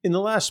In the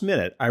last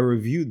minute, I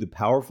reviewed the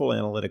powerful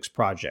analytics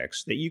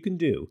projects that you can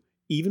do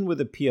even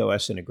with a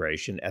POS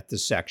integration at the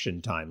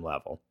section time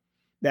level.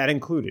 That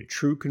included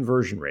true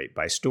conversion rate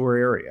by store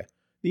area,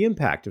 the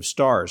impact of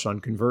stars on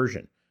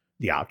conversion,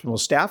 the optimal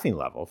staffing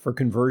level for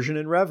conversion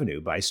and revenue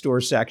by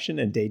store section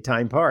and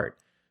daytime part,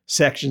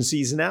 section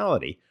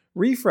seasonality,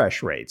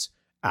 refresh rates,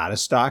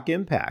 out-of-stock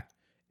impact,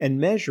 and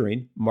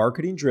measuring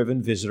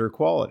marketing-driven visitor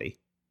quality.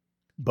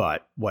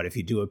 But what if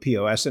you do a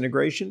POS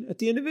integration at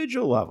the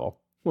individual level?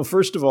 Well,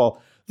 first of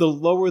all, the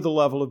lower the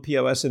level of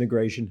POS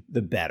integration,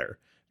 the better.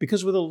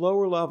 Because with a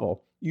lower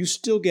level, you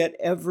still get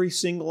every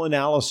single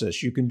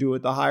analysis you can do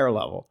at the higher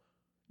level.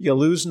 You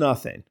lose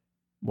nothing.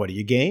 What do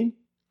you gain?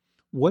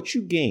 What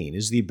you gain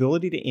is the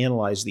ability to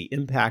analyze the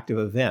impact of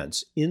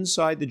events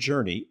inside the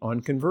journey on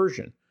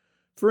conversion.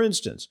 For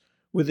instance,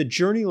 with a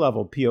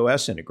journey-level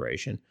POS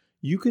integration,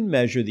 you can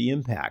measure the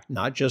impact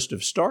not just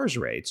of stars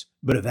rates,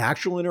 but of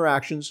actual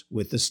interactions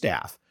with the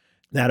staff.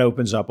 That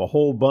opens up a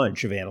whole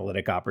bunch of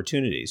analytic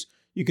opportunities.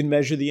 You can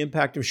measure the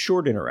impact of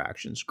short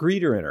interactions,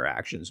 greeter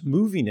interactions,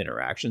 moving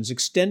interactions,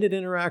 extended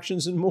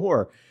interactions, and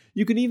more.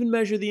 You can even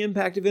measure the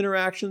impact of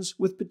interactions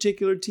with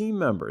particular team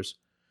members.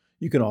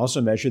 You can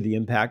also measure the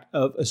impact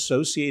of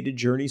associated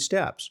journey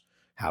steps.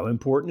 How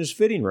important is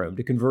fitting room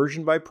to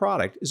conversion by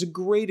product is a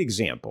great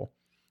example.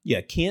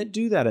 You can't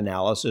do that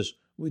analysis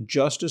with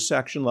just a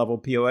section-level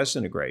POS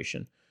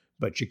integration,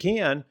 but you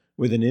can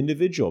with an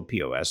individual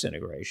POS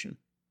integration.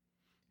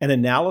 An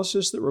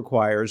analysis that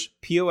requires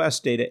POS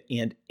data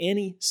and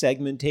any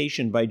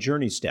segmentation by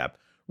journey step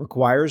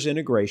requires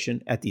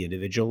integration at the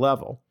individual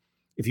level.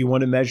 If you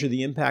want to measure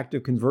the impact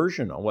of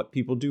conversion on what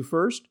people do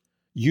first,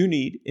 you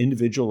need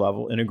individual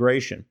level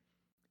integration.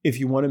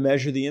 If you want to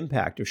measure the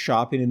impact of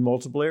shopping in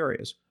multiple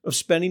areas, of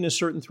spending a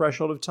certain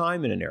threshold of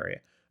time in an area,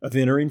 of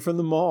entering from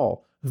the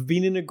mall, of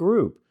being in a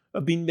group,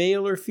 of being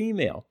male or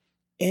female,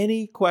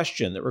 any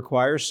question that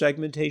requires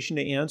segmentation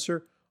to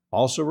answer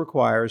also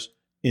requires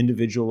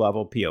individual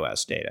level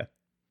POS data.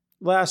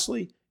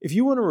 Lastly, if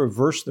you want to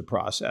reverse the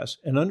process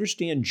and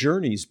understand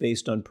journeys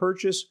based on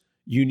purchase,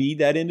 you need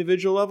that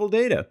individual level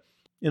data.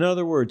 In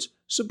other words,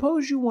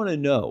 suppose you want to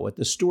know what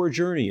the store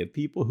journey of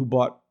people who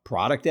bought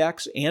product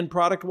X and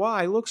product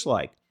Y looks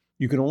like.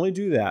 You can only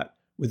do that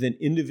with an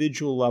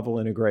individual level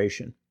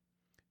integration.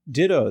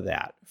 Ditto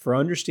that for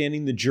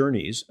understanding the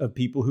journeys of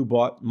people who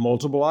bought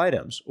multiple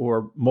items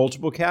or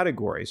multiple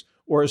categories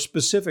or a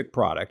specific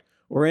product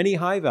or any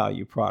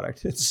high-value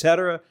product,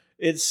 etc.,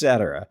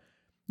 etc.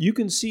 You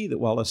can see that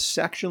while a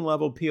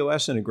section-level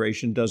POS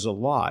integration does a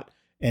lot,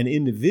 an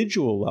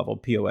individual-level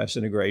POS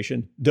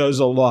integration does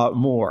a lot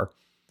more.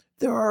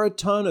 There are a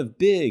ton of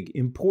big,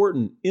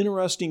 important,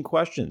 interesting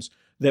questions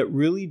that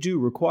really do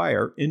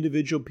require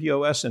individual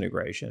POS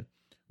integration,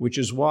 which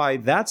is why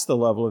that's the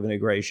level of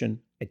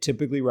integration I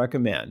typically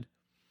recommend.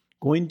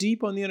 Going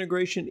deep on the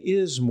integration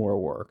is more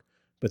work,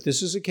 but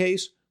this is a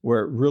case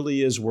where it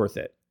really is worth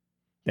it.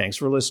 Thanks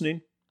for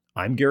listening.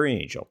 I'm Gary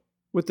Angel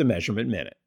with the Measurement Minute.